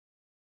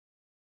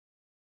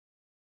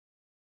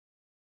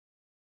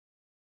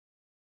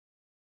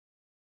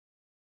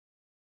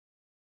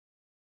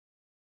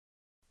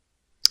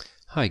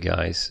Hi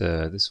guys,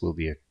 this will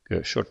be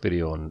a short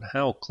video on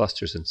how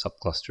clusters and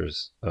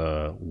subclusters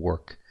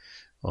work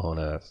on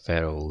a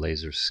FARO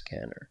laser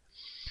scanner.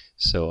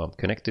 So I'm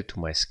connected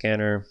to my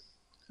scanner.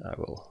 I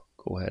will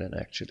go ahead and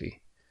actually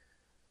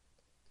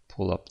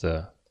pull up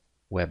the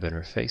web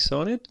interface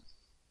on it.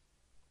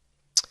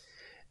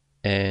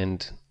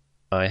 And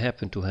I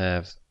happen to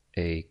have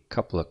a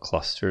couple of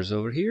clusters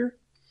over here.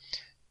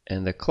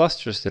 And the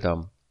clusters that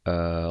I'm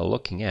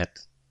looking at,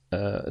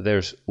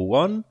 there's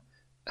one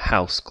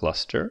house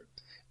cluster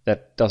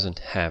that doesn't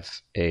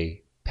have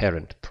a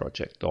parent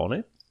project on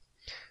it,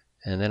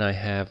 and then I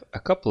have a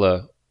couple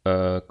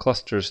of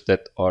clusters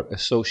that are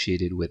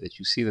associated with it.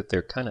 You see that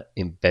they're kind of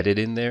embedded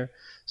in there.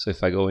 So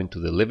if I go into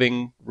the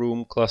living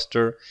room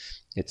cluster,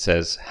 it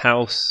says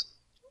house,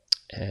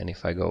 and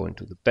if I go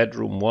into the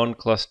bedroom 1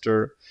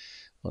 cluster,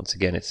 once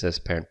again it says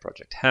parent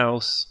project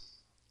house,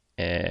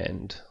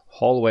 and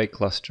hallway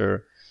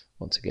cluster,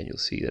 once again you'll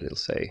see that it'll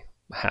say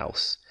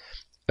house.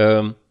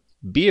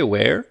 Be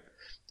aware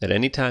that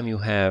anytime you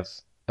have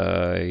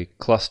a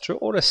cluster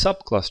or a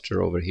subcluster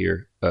over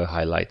here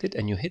highlighted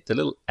and you hit the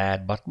little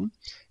add button,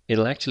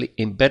 it'll actually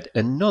embed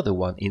another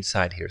one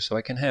inside here. So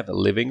I can have a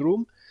living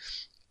room,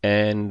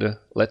 and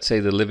let's say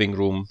the living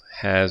room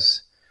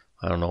has,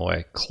 I don't know,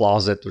 a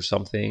closet or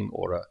something,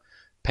 or a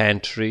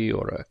pantry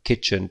or a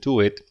kitchen to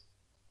it.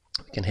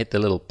 We can hit the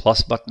little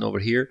plus button over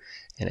here,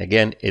 and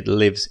again it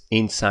lives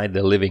inside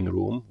the living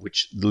room,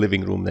 which the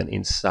living room then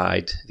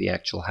inside the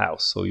actual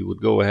house. So you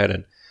would go ahead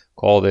and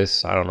call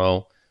this, I don't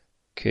know,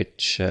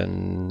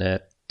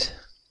 kitchenette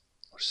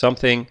or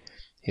something,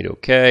 hit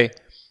OK.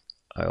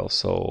 I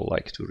also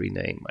like to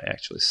rename my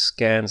actual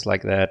scans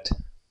like that,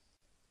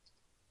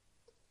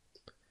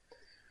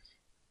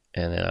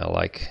 and then I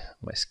like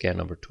my scan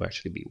number to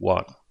actually be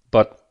 1.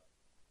 But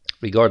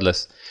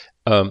regardless,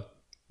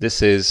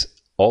 this is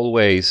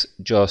always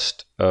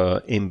just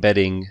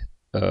embedding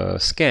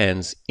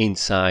scans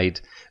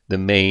inside the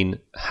main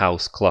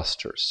house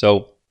cluster.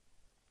 So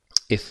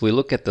if we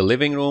look at the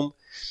living room,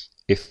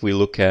 if we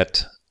look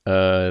at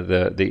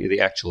the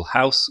actual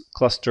house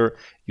cluster,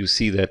 you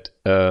see that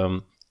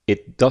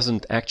it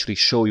doesn't actually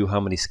show you how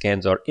many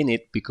scans are in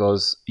it,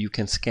 because you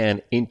can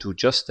scan into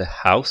just the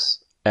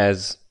house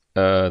as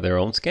their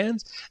own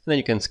scans, and then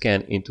you can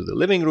scan into the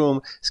living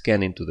room,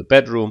 scan into the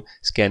bedroom,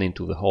 scan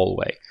into the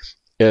hallway.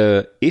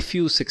 If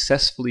you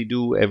successfully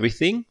do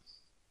everything,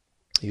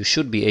 you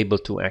should be able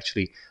to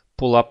actually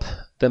pull up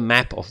the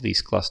map of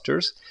these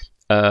clusters.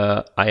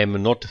 I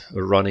am not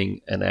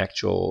running an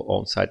actual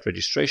on-site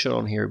registration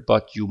on here,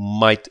 but you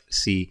might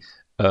see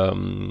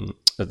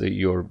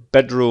your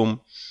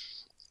bedroom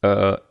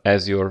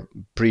as your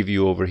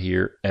preview over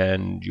here,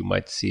 and you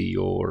might see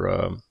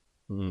your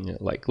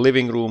like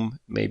living room,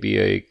 maybe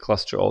a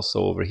cluster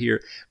also over here.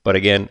 But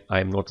again,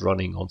 I'm not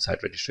running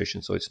on-site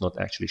registration, so it's not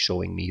actually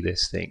showing me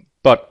this thing.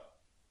 But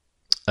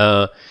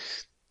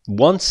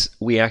once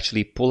we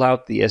actually pull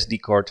out the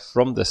SD card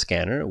from the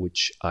scanner,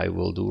 which I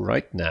will do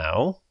right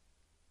now,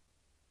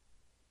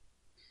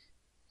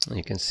 and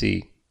you can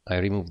see I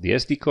remove the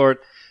SD card.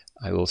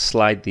 I will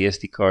slide the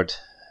SD card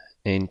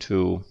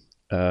into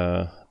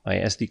my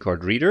SD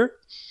card reader.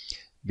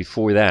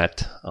 Before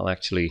that, I'll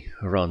actually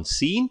run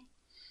scene,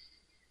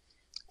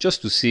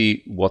 just to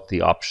see what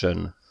the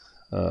option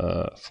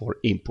for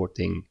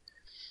importing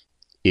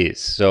is.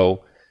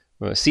 So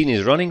scene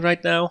is running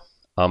right now.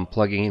 I'm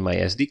plugging in my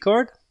SD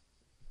card,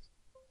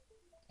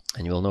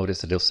 and you will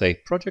notice that it'll say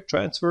project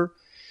transfer.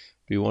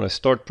 Do you want to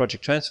start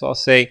project transfer? I'll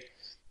say,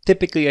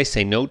 typically I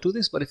say no to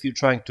this, but if you're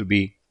trying to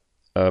be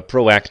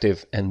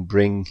proactive and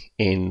bring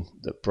in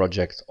the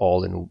project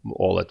all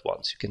at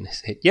once, you can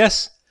hit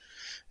yes.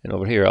 And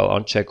over here I'll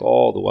uncheck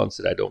all the ones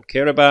that I don't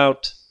care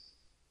about,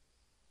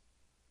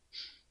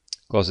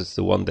 because it's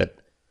the one that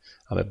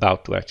I'm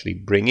about to actually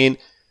bring in.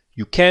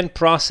 You can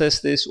process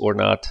this or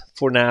not.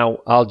 For now,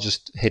 I'll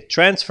just hit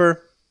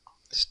transfer,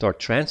 start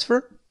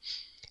transfer.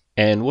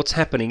 And what's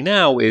happening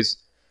now is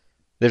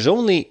there's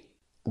only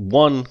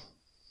one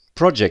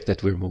project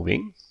that we're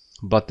moving,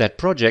 but that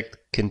project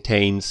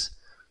contains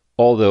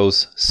all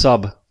those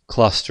sub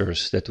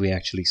clusters that we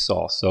actually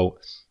saw. So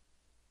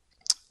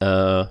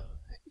the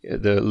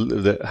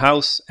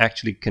house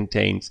actually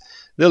contains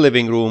the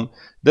living room,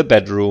 the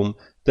bedroom,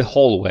 the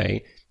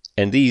hallway,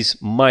 and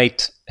these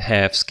might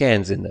have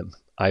scans in them.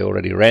 I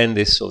already ran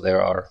this, so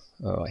there are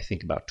I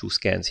think about 2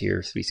 scans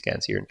here, 3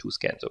 scans here, and 2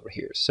 scans over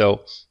here.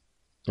 So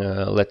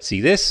let's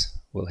see this.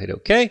 We'll hit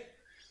OK.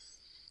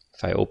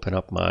 If I open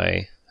up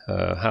my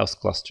house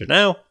cluster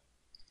now,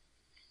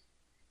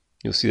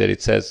 you'll see that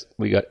it says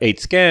we got 8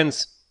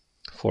 scans,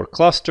 4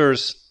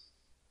 clusters.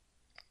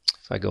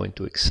 If I go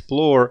into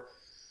Explore,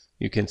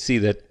 you can see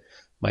that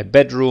my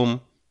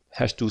bedroom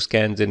has 2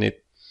 scans in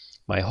it,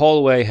 my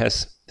hallway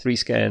has 3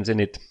 scans in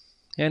it,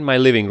 and my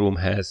living room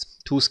has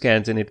 2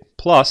 scans in it.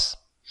 Plus,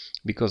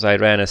 because I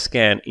ran a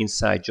scan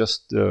inside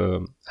just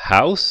the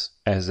house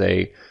as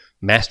a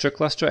master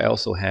cluster, I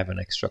also have an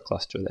extra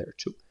cluster there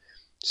too.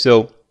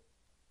 So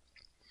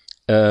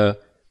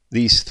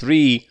these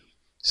 3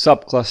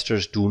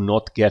 Subclusters do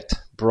not get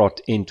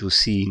brought into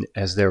scene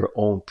as their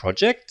own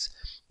projects.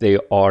 They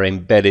are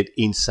embedded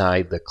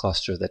inside the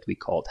cluster that we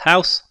called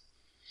house,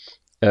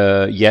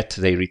 yet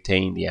they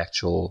retain the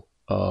actual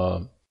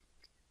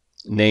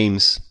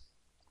names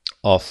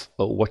of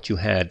what you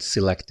had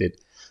selected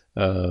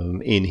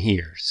in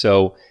here.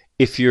 So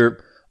if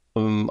you're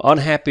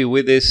unhappy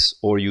with this,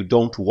 or you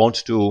don't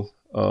want to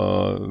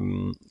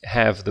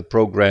have the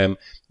program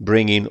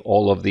bring in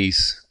all of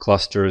these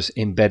clusters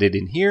embedded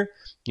in here,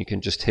 you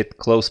can just hit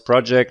close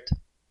project,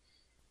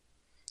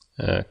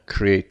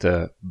 create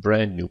a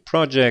brand new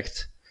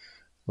project.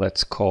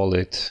 Let's call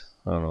it,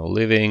 I don't know,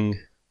 living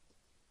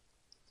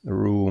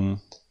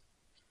room.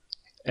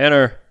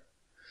 Enter.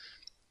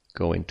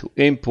 Go into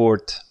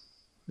import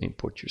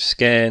your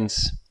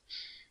scans,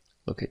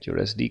 look at your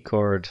SD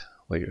card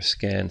where your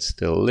scans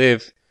still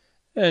live,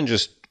 and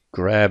just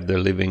grab the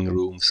living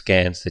room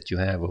scans that you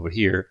have over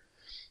here,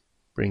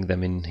 bring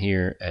them in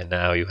here, and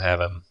now you have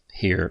them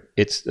here.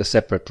 It's a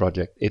separate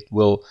project. It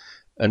will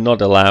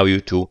not allow you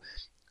to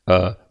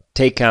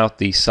take out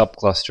these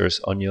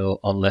subclusters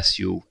unless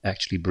you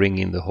actually bring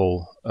in the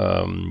whole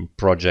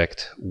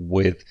project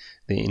with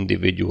the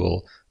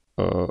individual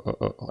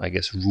I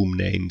guess room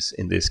names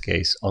in this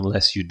case,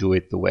 unless you do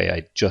it the way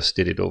I just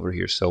did it over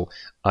here. So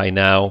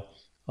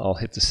I'll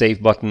hit the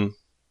save button,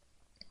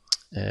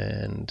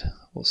 and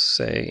we'll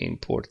say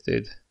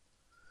imported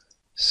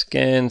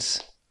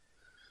scans.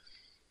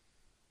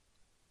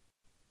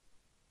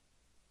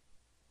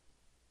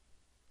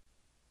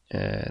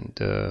 And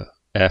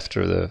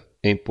after the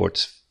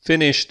import's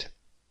finished,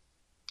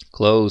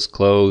 close.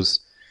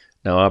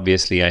 Now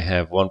obviously I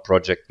have one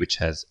project which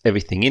has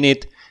everything in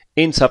it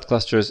in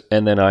subclusters,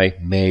 and then I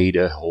made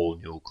a whole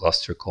new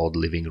cluster called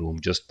living room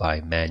just by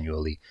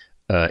manually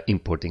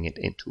importing it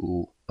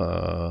into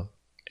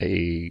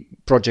a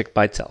project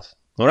by itself.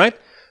 All right,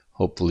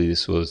 hopefully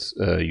this was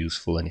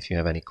useful, and if you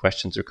have any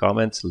questions or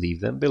comments, leave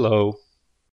them below.